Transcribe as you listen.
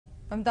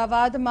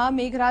અમદાવાદમાં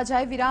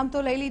મેઘરાજાએ વિરામ તો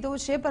લઈ લીધો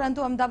છે,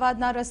 પરંતુ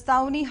અમદાવાદના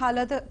રસ્તાઓની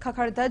હાલત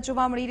ખખડધજ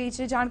જોવા મળી રહી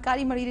છે।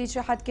 જાણકારી મળી રહી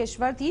છે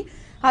હાટકેશ્વરથી।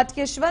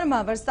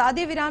 હાટકેશ્વરમાં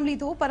વરસાદે વિરામ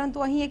લીધો,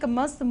 પરંતુ અહીં એક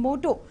મસ્ત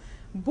મોટો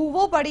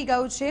ભૂવો પડી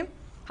ગયો છે।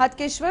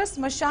 હાટકેશ્વર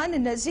સ્મશાન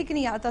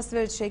નજીકની આ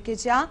તસવીર છે કે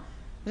જ્યાં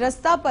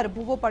રસ્તા પર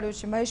ભૂવો પડ્યો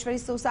છે।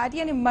 મહેશ્વરી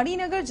સોસાયટી અને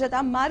મણિનગર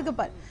જતા માર્ગ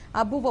પર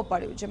આ ભૂવો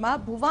પડ્યો,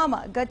 જેમાં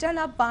ભૂવામાં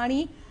ગટરના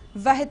પાણી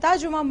વહેતા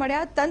જોવા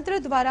મળ્યા।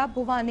 તંત્ર દ્વારા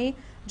ભૂવાને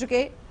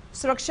જોકે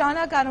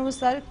સુરક્ષાના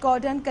કારણોસર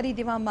કોર્ડન કરી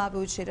દેવામાં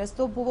આવ્યું છે।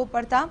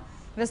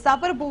 રસ્તા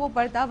પર ભૂવો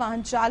પડતા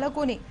વાહન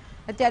ચાલકોને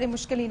અત્યારે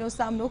મુશ્કેલીનો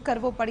સામનો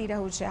કરવો પડી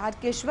રહ્યો છે।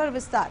 હાટકેશ્વર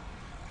વિસ્તાર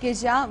કે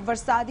જ્યાં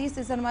વરસાદી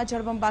સિઝનમાં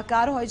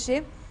જળબંબાકાર હોય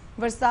છે,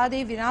 વરસાદે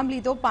વિરામ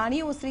લીધો,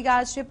 પાણી ઓસરી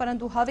ગયા છે,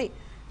 પરંતુ હવે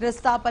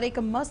રસ્તા પર એક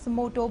મસ્ત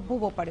મોટો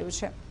ભૂવો પડ્યો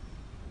છે।